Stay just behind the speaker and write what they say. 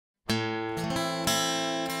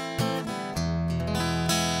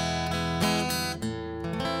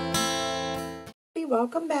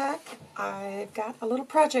welcome back. I've got a little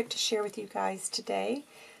project to share with you guys today.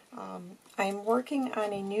 I'm working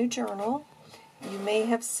on a new journal. You may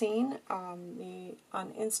have seen the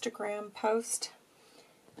on Instagram post.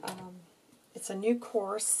 It's a new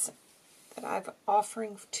course that I'm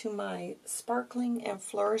offering to my sparkling and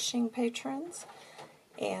flourishing patrons.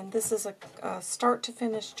 And this is a start to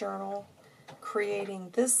finish journal,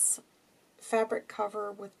 creating this fabric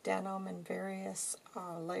cover with denim and various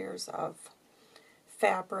layers of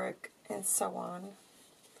fabric and so on.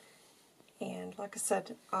 And like I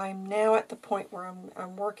said, I'm now at the point where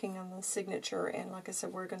I'm working on the signature, and like I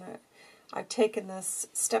said, I've taken this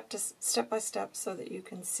step by step so that you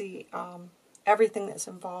can see everything that's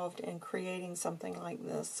involved in creating something like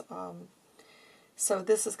this. So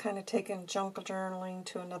this is kind of taking junk journaling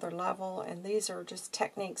to another level, and these are just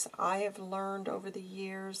techniques I have learned over the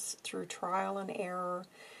years through trial and error,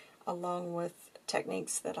 along with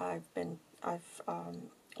techniques that I've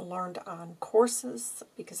learned on courses,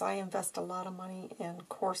 because I invest a lot of money in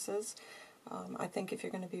courses. I think if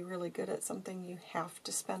you're going to be really good at something, you have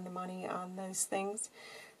to spend the money on those things.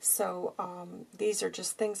 So these are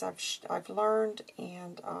just things I've learned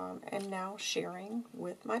and am now sharing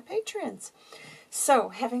with my patrons. So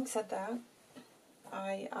having said that,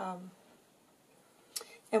 I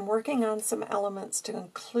am working on some elements to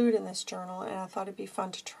include in this journal, and I thought it'd be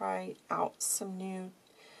fun to try out some new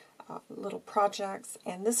little projects,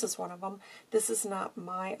 and this is one of them. This is not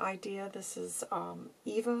my idea. This is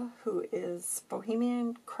Eva, who is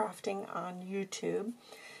Bohemian Crafting on YouTube.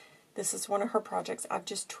 This is one of her projects. I've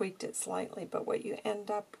just tweaked it slightly, but what you end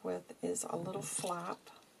up with is a little flap,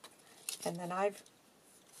 and then I've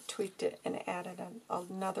tweaked it and added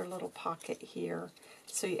another little pocket here.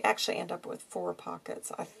 So you actually end up with 4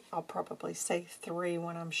 pockets. I'll probably say 3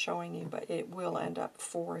 when I'm showing you, but it will end up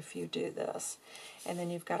 4 if you do this. And then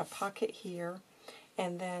you've got a pocket here,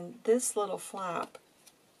 and then this little flap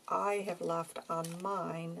I have left on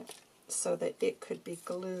mine so that it could be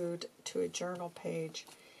glued to a journal page.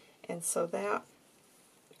 And so that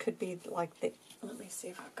could be like the, let me see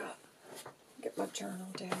if I've get my journal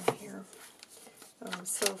down here.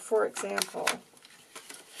 So for example,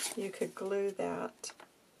 you could glue that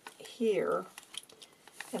here,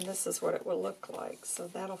 and this is what it will look like. So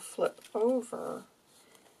that'll flip over,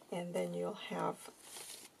 and then you'll have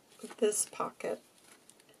this pocket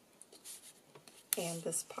and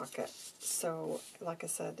this pocket. So like I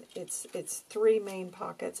said, it's 3 main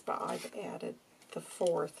pockets, but I've added the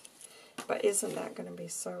 4th. But isn't that going to be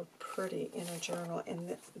so pretty in a journal?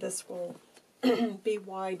 And this will be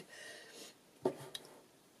wide.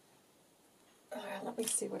 Let me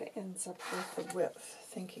see what it ends up with the width,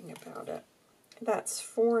 thinking about it. That's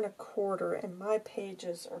 4 1/4, and my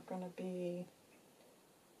pages are going to be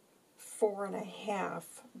 4 1/2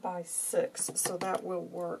 by 6, so that will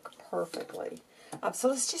work perfectly. So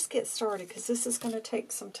let's just get started, because this is going to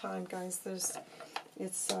take some time, guys.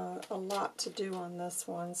 It's a lot to do on this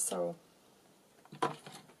one, so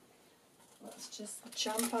let's just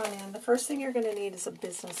jump on in. The first thing you're going to need is a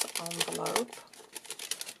business envelope.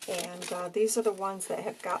 And these are the ones that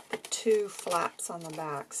have got the 2 flaps on the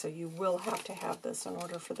back, so you will have to have this in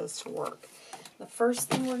order for this to work. The first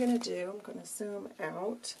thing we're going to do, I'm going to zoom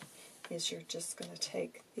out, is you're just going to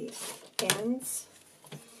take the ends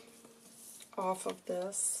off of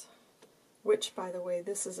this, which, by the way,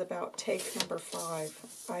 this is about take number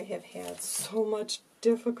 5. I have had so much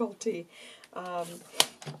difficulty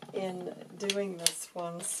in doing this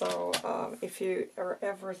one, so if you are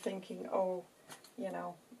ever thinking, oh, you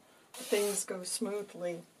know, things go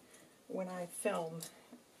smoothly when I film,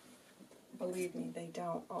 believe me, they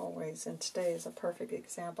don't always, and today is a perfect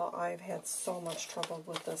example. I've had so much trouble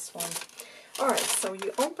with this one. Alright, so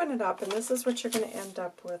you open it up, and this is what you're going to end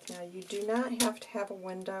up with. Now, you do not have to have a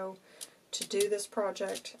window to do this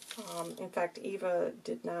project. In fact, Eva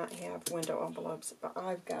did not have window envelopes, but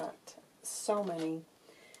I've got so many.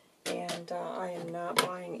 And I am not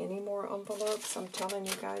buying any more envelopes. I'm telling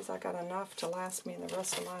you guys, I got enough to last me the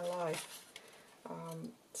rest of my life.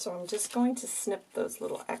 So I'm just going to snip those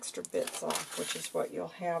little extra bits off, which is what you'll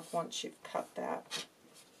have once you've cut that.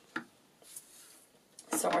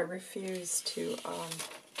 So I refuse to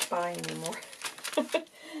buy any more.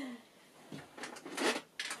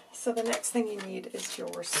 So the next thing you need is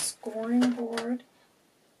your scoring board.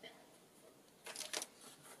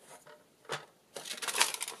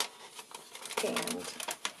 And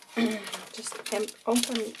just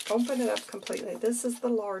open it up completely. This is the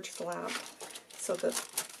large flap, so that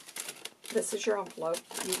this is your envelope.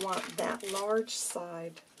 You want that large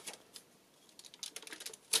side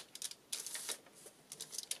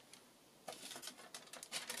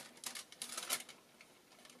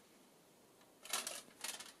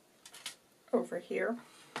over here.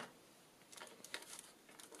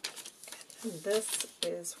 And this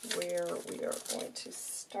is where we are going to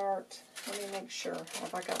start. Let me make sure.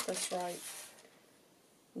 Have I got this right?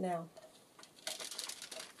 Now,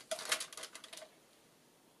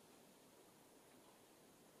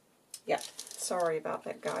 yeah, sorry about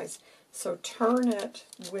that, guys. So turn it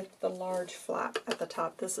with the large flap at the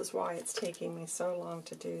top. This is why it's taking me so long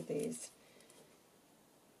to do these.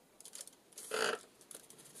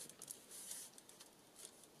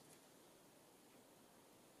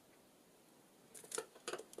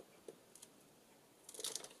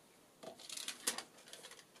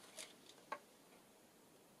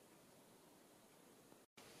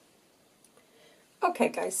 Okay,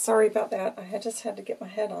 guys, sorry about that. I just had to get my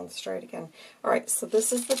head on straight again. Alright, so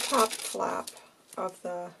this is the top flap of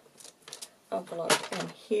the envelope, and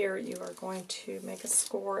here you are going to make a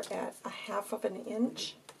score at 1/2 of an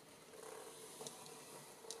inch.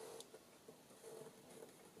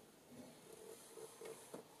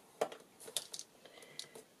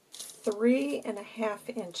 Three and a half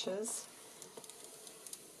inches.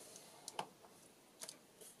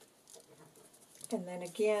 And then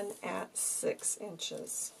again at 6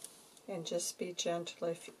 inches. And just be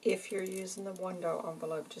gentle. If you're using the window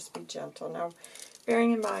envelope, just be gentle. Now,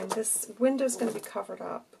 bearing in mind, this window is going to be covered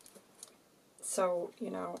up. So, you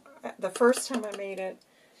know, the first time I made it,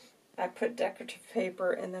 I put decorative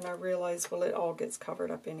paper, and then I realized, well, it all gets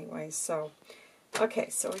covered up anyway. So, okay,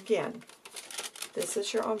 so again, this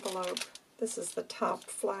is your envelope. This is the top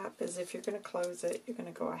flap, as if you're going to close it. You're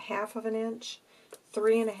going to go 1/2 of an inch,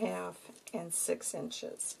 3 1/2, and 6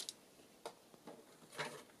 inches.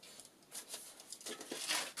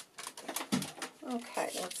 Okay,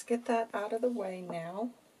 let's get that out of the way now.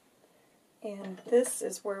 And this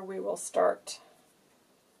is where we will start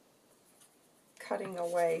cutting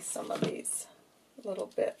away some of these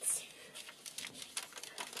little bits.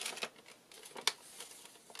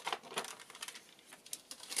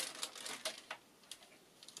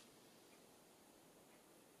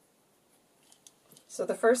 So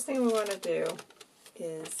the first thing we want to do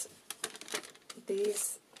is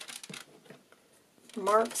these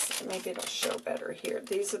marks, maybe it'll show better here.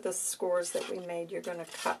 These are the scores that we made. You're going to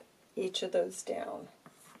cut each of those down.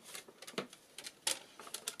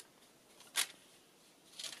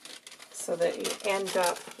 So that you end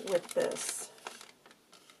up with this.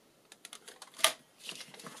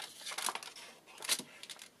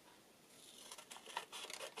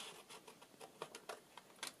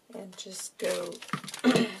 And just go,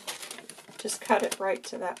 just cut it right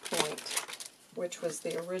to that point, which was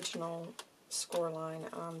the original score line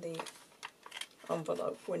on the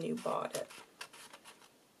envelope when you bought it.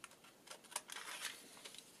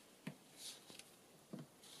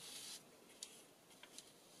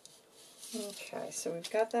 Okay, so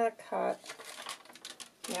we've got that cut.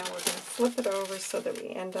 Now we're going to flip it over so that we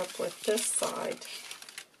end up with this side.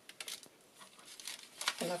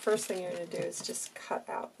 And the first thing you're going to do is just cut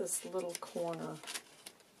out this little corner.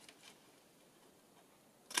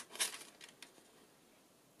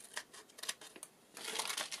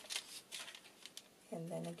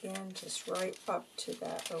 And then again, just right up to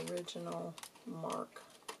that original mark.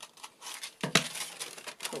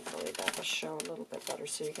 Hopefully that will show a little bit better,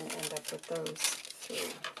 so you're going to end up with those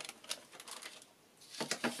three.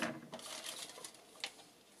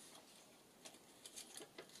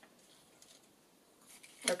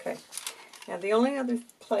 Okay, now the only other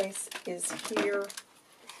place is here.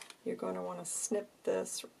 You're going to want to snip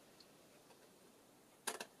this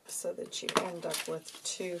so that you end up with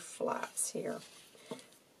 2 flaps here.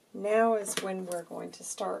 Now is when we're going to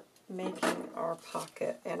start making our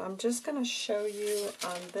pocket, and I'm just going to show you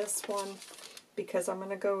on this one because I'm going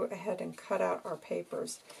to go ahead and cut out our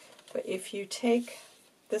papers. But if you take,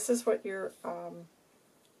 this is what your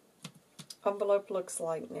envelope looks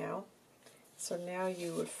like now. So now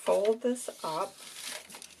you would fold this up,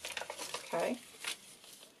 okay,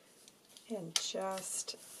 and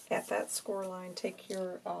just at that score line take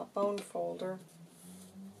your bone folder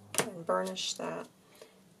and burnish that.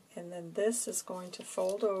 And then this is going to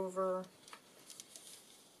fold over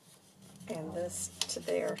and this to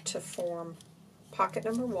there to form pocket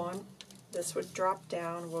number 1. This would drop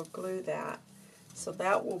down, we'll glue that. So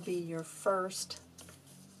that will be your first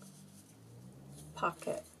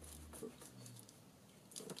pocket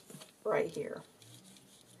right here.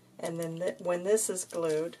 And then when this is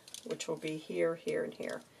glued, which will be here, here, and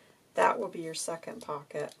here, that will be your second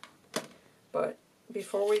pocket. But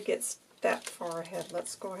before we get that far ahead,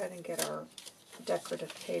 let's go ahead and get our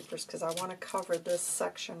decorative papers because I want to cover this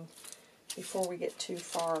section before we get too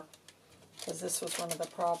far because this was one of the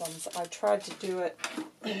problems. I tried to do it,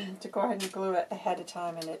 to go ahead and glue it ahead of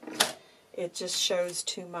time, and it just shows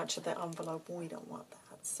too much of the envelope. We don't want that.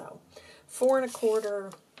 So 4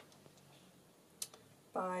 1/4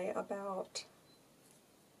 by about,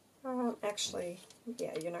 actually,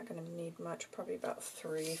 yeah, you're not going to need much, probably about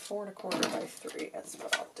 3. 4 1/4 by 3 is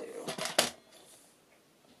what I'll do.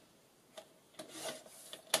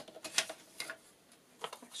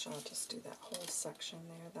 Actually, I'll just do that whole section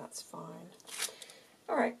there. That's fine.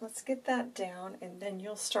 All right, let's get that down, and then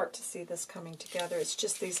you'll start to see this coming together. It's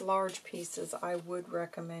just these large pieces I would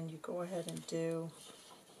recommend you go ahead and do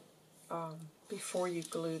before you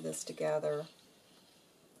glue this together.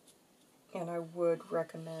 And I would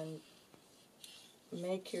recommend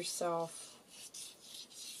make yourself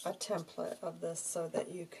a template of this so that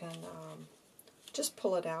you can just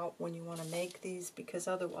pull it out when you want to make these, because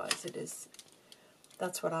otherwise it is,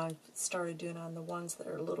 that's what I started doing on the ones that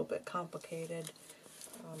are a little bit complicated,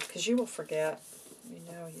 because you will forget, you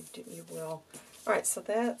know, you will. Alright, so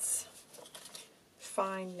that's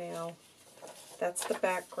fine now. That's the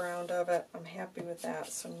background of it. I'm happy with that.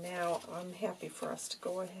 So now I'm happy for us to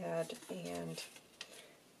go ahead and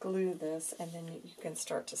glue this, and then you can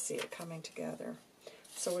start to see it coming together.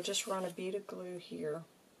 So we'll just run a bead of glue here.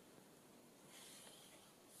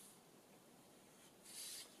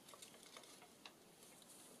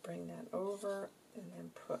 Bring that over, and then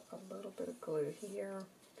put a little bit of glue here,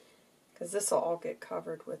 because this will all get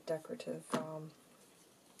covered with decorative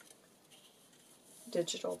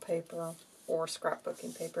digital paper or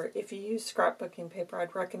scrapbooking paper. If you use scrapbooking paper,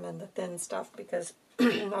 I'd recommend the thin stuff, because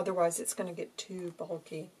otherwise it's going to get too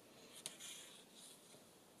bulky.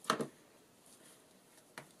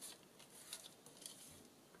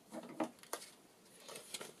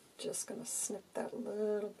 Just going to snip that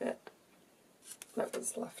little bit that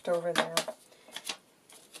was left over there.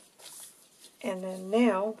 And then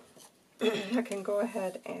now I can go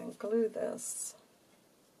ahead and glue this.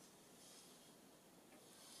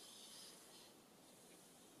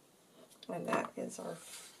 And that is our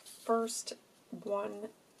first 1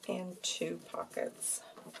 and 2 pockets.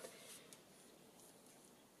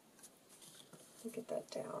 Let me get that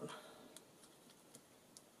down.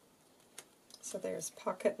 So there's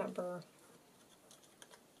pocket number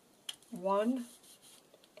 1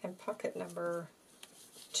 and pocket number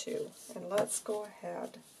 2. And let's go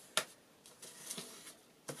ahead.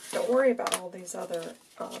 Don't worry about all these other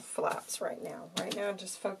flaps right now. Right now,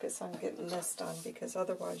 just focus on getting this done, because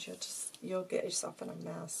otherwise you'll get yourself in a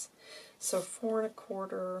mess. So 4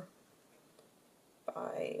 1/4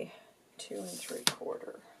 by 2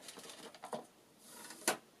 3/4.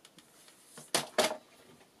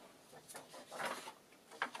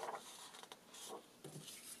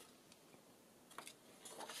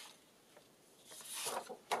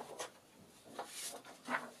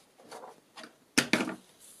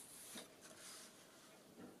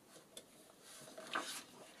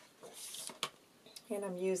 And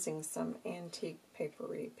I'm using some antique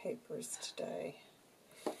papery papers today,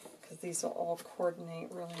 because these will all coordinate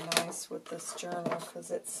really nice with this journal, because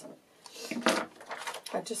it's,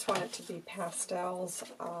 I just want it to be pastels,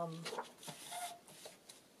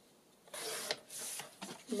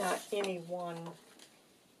 not any one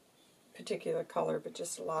particular color, but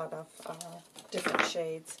just a lot of different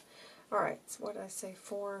shades. Alright, so what did I say,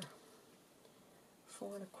 4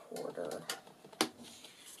 1/4.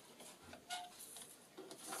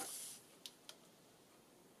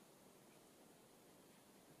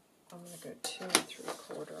 I'm going to go 2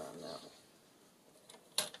 3/4 on that one.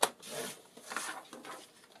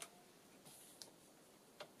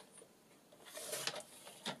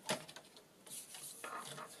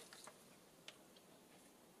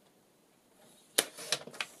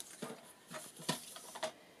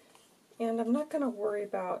 And I'm not going to worry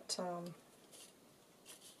about how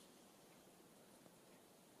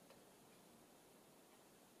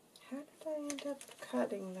did I end up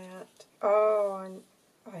cutting that? Oh,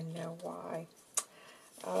 I know why.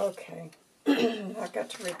 Okay. I've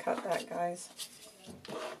got to recut that, guys.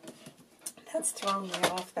 That's thrown me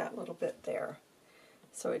off that little bit there.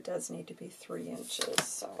 So it does need to be 3 inches.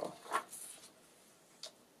 So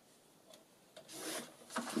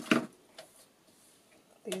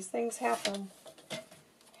these things happen.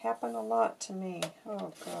 Happen a lot to me.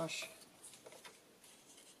 Oh gosh.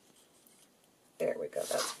 There we go.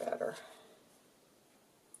 That's better.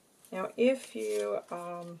 Now, if you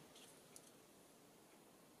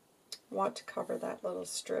want to cover that little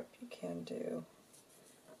strip, you can do.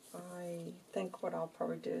 I think what I'll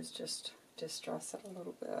probably do is just distress it a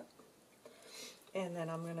little bit. And then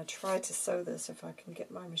I'm going to try to sew this if I can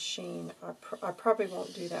get my machine. I probably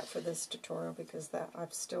won't do that for this tutorial because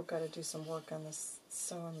I've still got to do some work on this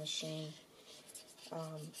sewing machine.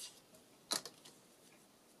 I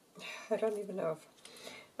don't even know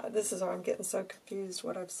if... this is why I'm getting so confused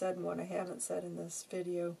what I've said and what I haven't said in this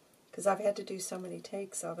video, because I've had to do so many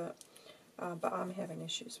takes of it. But I'm having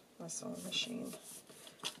issues with my sewing machine.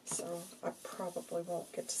 So I probably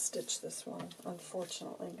won't get to stitch this one,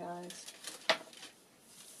 unfortunately, guys.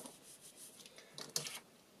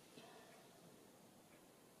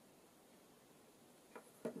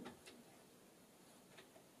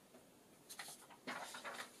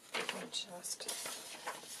 Just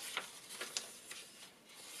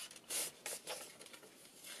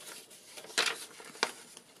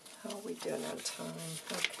how are we doing on time?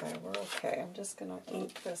 Okay, we're okay. I'm just going to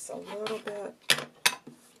ink this a little bit.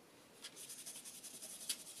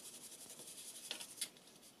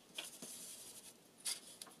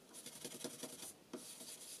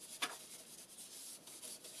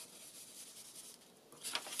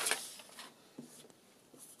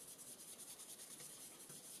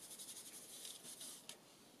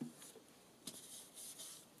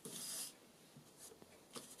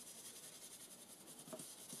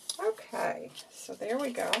 Okay, so there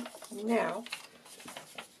we go. Now,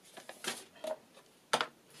 I'm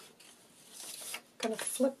going to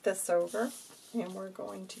flip this over, and we're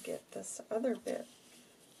going to get this other bit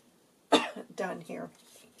done here.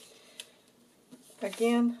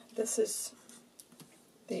 Again, this is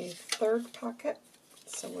the third pocket,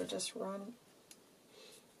 so we'll just run...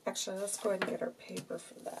 Actually, let's go ahead and get our paper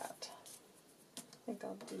for that. I think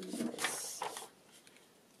I'll do this.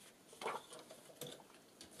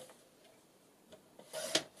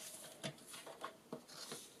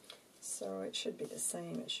 So it should be the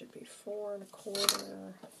same. It should be 4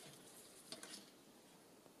 1/4.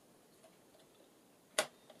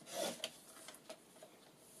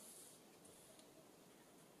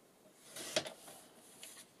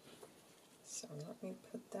 So let me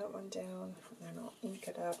put that one down, and then I'll ink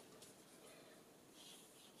it up,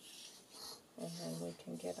 and then we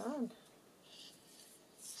can get on.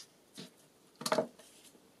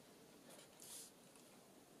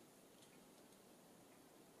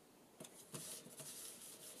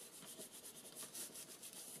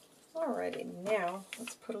 Alrighty, now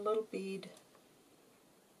let's put a little bead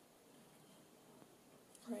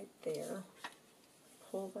right there.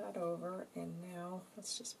 Pull that over, and now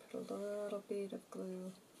let's just put a little bead of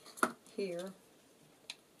glue here,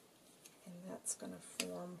 and that's going to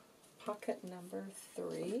form pocket number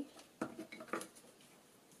 3.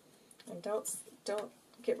 And don't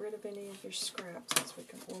get rid of any of your scraps,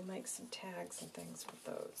 because we'll make some tags and things with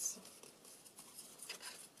those.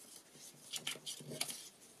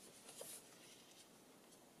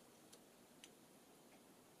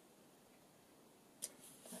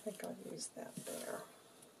 I think I'll use that there.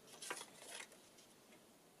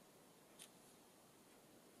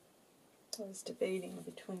 I was debating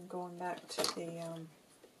between going back to the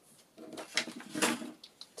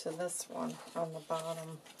to this one on the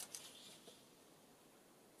bottom.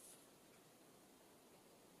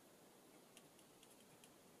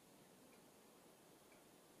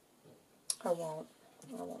 I won't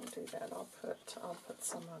do that. I'll put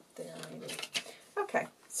some up there maybe. Okay,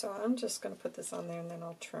 so I'm just going to put this on there, and then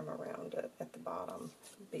I'll trim around it at the bottom.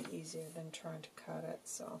 It'll be easier than trying to cut it.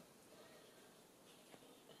 So.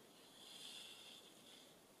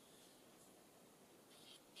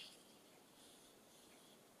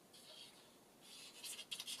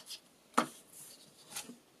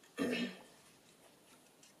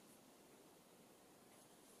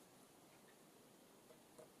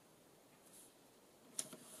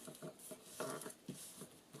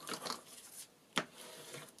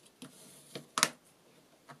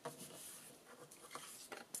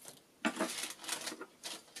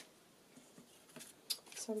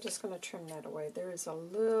 So I'm just going to trim that away. There is a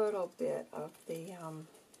little bit of the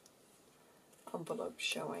envelope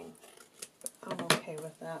showing. I'm okay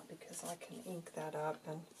with that because I can ink that up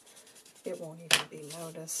and it won't even be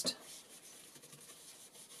noticed.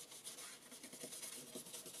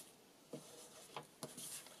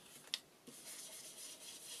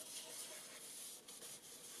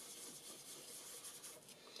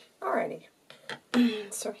 Alrighty,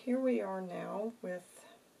 so here we are now with,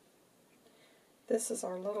 this is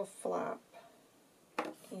our little flap,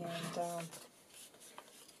 and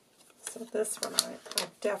so this one I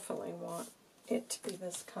definitely want it to be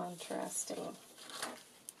this contrasting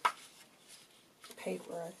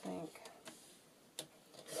paper, I think.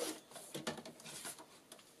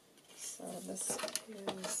 So this is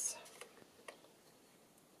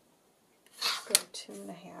going to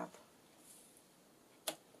 2.5.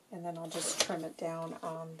 And then I'll just trim it down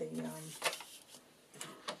on the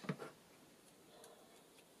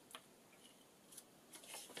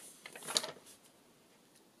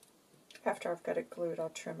after I've got it glued, I'll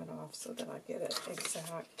trim it off so that I get it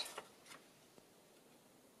exact.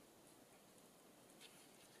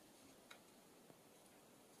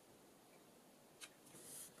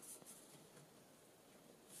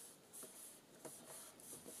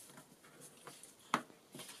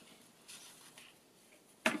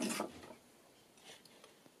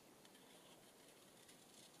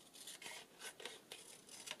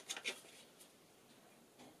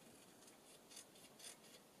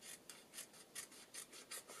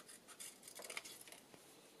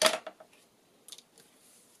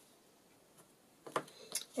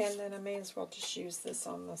 And then I may as well just use this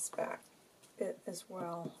on this back bit as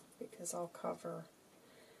well, because I'll cover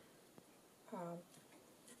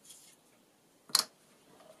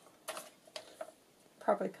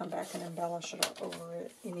probably come back and embellish it over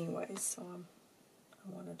it anyway, so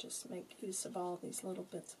I want to just make use of all these little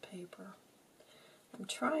bits of paper. I'm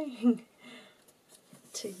trying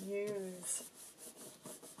to use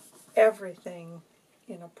everything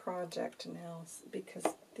in a project now because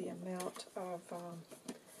the amount of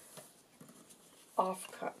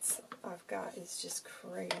offcuts I've got is just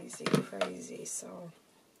crazy, so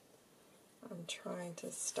I'm trying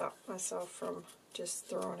to stop myself from just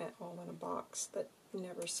throwing it all in a box that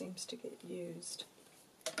never seems to get used.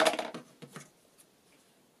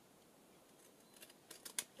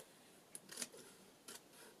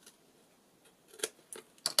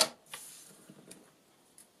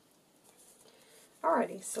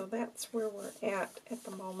 Alrighty, so that's where we're at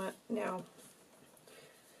the moment. Now,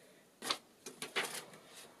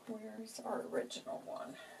 where's our original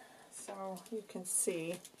one? So you can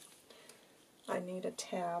see I need a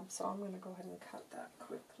tab, so I'm going to go ahead and cut that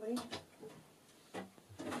quickly.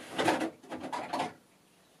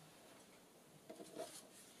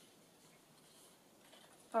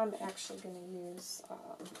 I'm actually going to use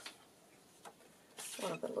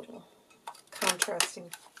one of the little contrasting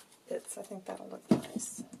bits. I think that'll look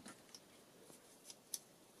nice.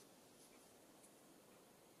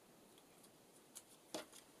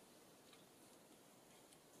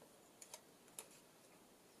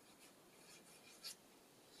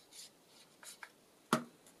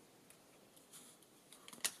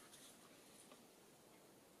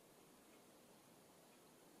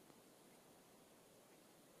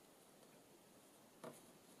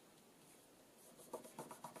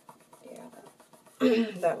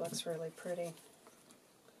 That looks really pretty.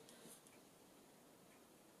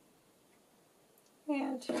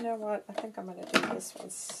 And you know what? I think I'm going to do this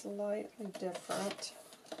one slightly different.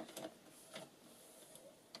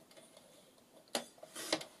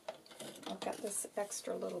 I've got this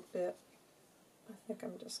extra little bit. I think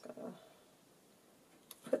I'm just going to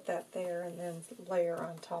put that there and then layer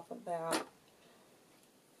on top of that.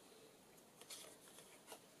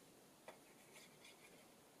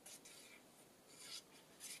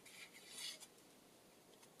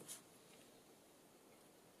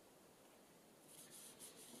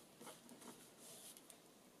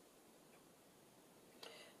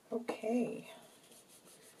 Okay,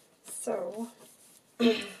 so,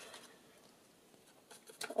 oh,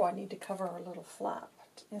 I need to cover our little flap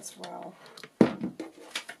as well.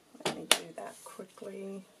 Let me do that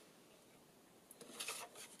quickly.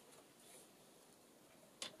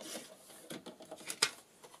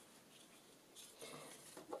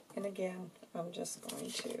 And again, I'm just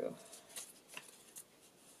going to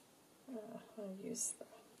I'll use the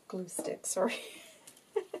glue stick, sorry.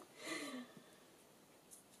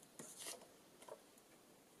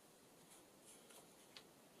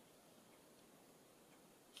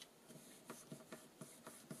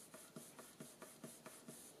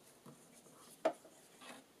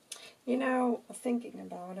 You know, thinking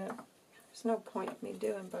about it, there's no point in me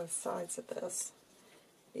doing both sides of this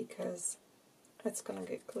because it's going to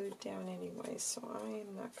get glued down anyway, so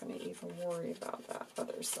I'm not going to even worry about that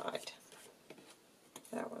other side.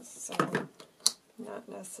 That was not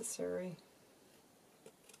necessary.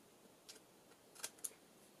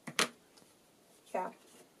 Yeah,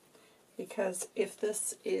 because if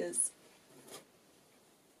this is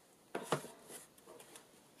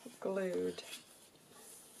glued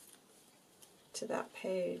to that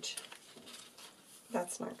page,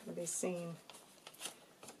 that's not going to be seen.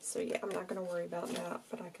 So yeah, I'm not going to worry about that,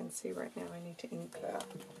 but I can see right now I need to ink that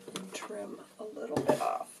and trim a little bit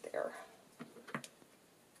off there.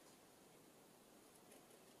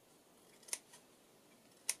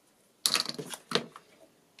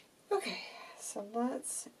 Okay, so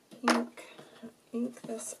let's ink ink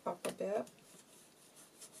this up a bit.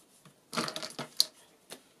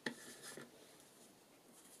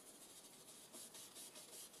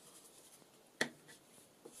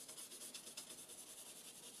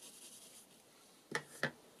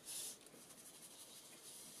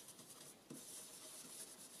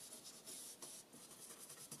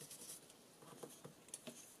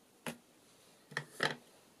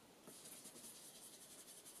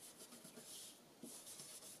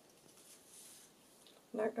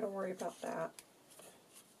 Not going to worry about that.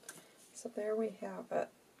 So there we have it,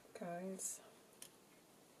 guys.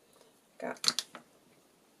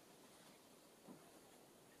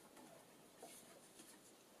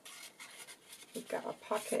 We've got a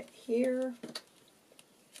pocket here.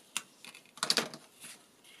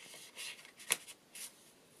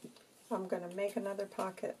 I'm going to make another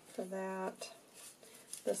pocket for that.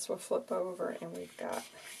 This will flip over, and we've got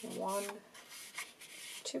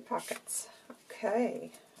 2 pockets. Okay,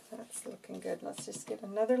 that's looking good. Let's just get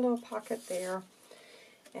another little pocket there,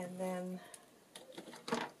 and then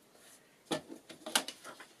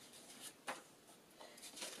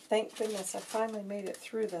thank goodness I finally made it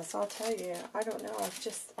through this. I'll tell you, I don't know,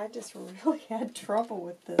 I just really had trouble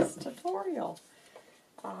with this tutorial.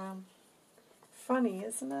 Funny,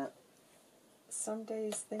 isn't it? Some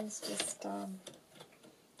days things just,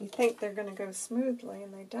 you think they're going to go smoothly,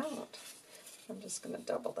 and they don't. I'm just going to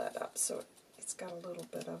double that up so it's got a little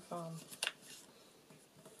bit of,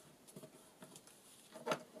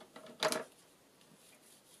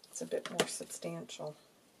 it's a bit more substantial.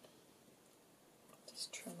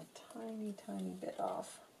 Just trim a tiny, tiny bit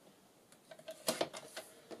off.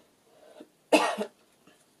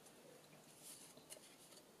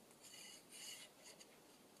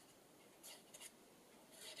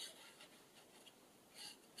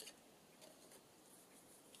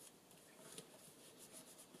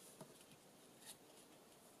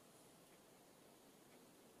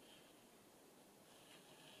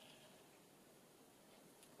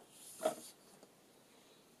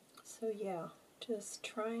 So yeah, just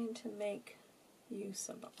trying to make use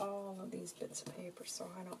of all of these bits of paper so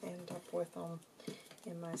I don't end up with them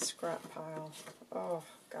in my scrap pile. Oh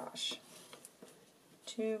gosh,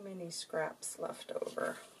 too many scraps left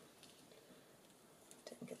over.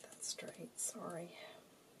 Didn't get that straight, sorry.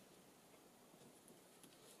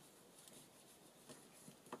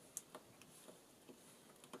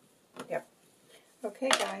 Yep. Okay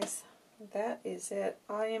guys, that is it.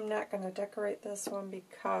 I am not going to decorate this one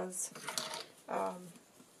because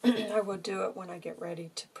I will do it when I get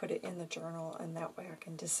ready to put it in the journal, and that way I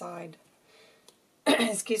can decide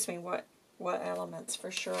excuse me, what elements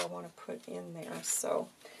for sure I want to put in there. So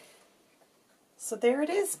there it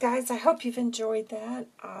is, guys. I hope you've enjoyed that.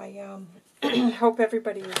 I hope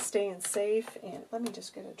everybody is staying safe, and let me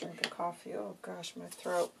just get a drink of coffee. Oh gosh, my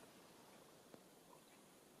throat.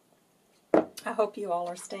 I hope you all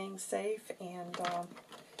are staying safe and,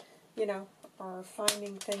 you know, are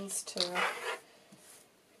finding things to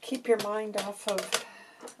keep your mind off of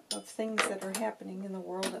things that are happening in the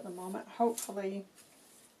world at the moment. Hopefully,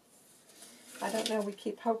 I don't know, we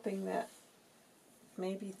keep hoping that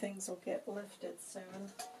maybe things will get lifted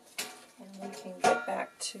soon and we can get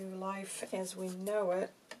back to life as we know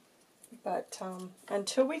it. But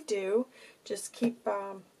until we do, just keep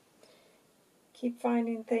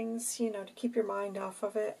finding things, you know, to keep your mind off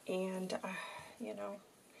of it, and, you know,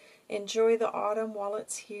 enjoy the autumn while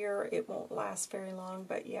it's here. It won't last very long,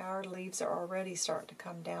 but yeah, our leaves are already starting to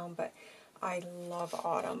come down, but I love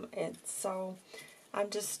autumn, and so I'm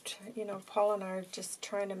just, you know, Paul and I are just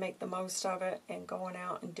trying to make the most of it and going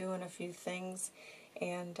out and doing a few things,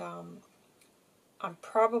 and I'm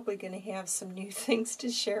probably going to have some new things to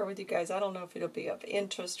share with you guys. I don't know if it'll be of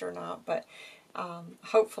interest or not, but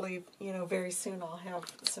hopefully, you know, very soon I'll have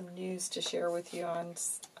some news to share with you on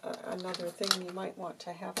another thing you might want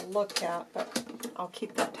to have a look at, but I'll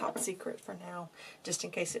keep that top secret for now, just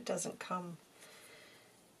in case it doesn't come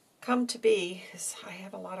to be, because I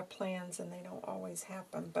have a lot of plans and they don't always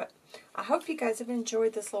happen. But I hope you guys have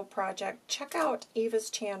enjoyed this little project. Check out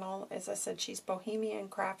Eva's channel. As I said, she's Bohemian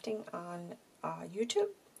Crafting on YouTube.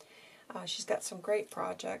 She's got some great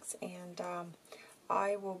projects, and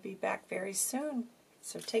I will be back very soon.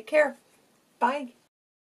 So take care. Bye.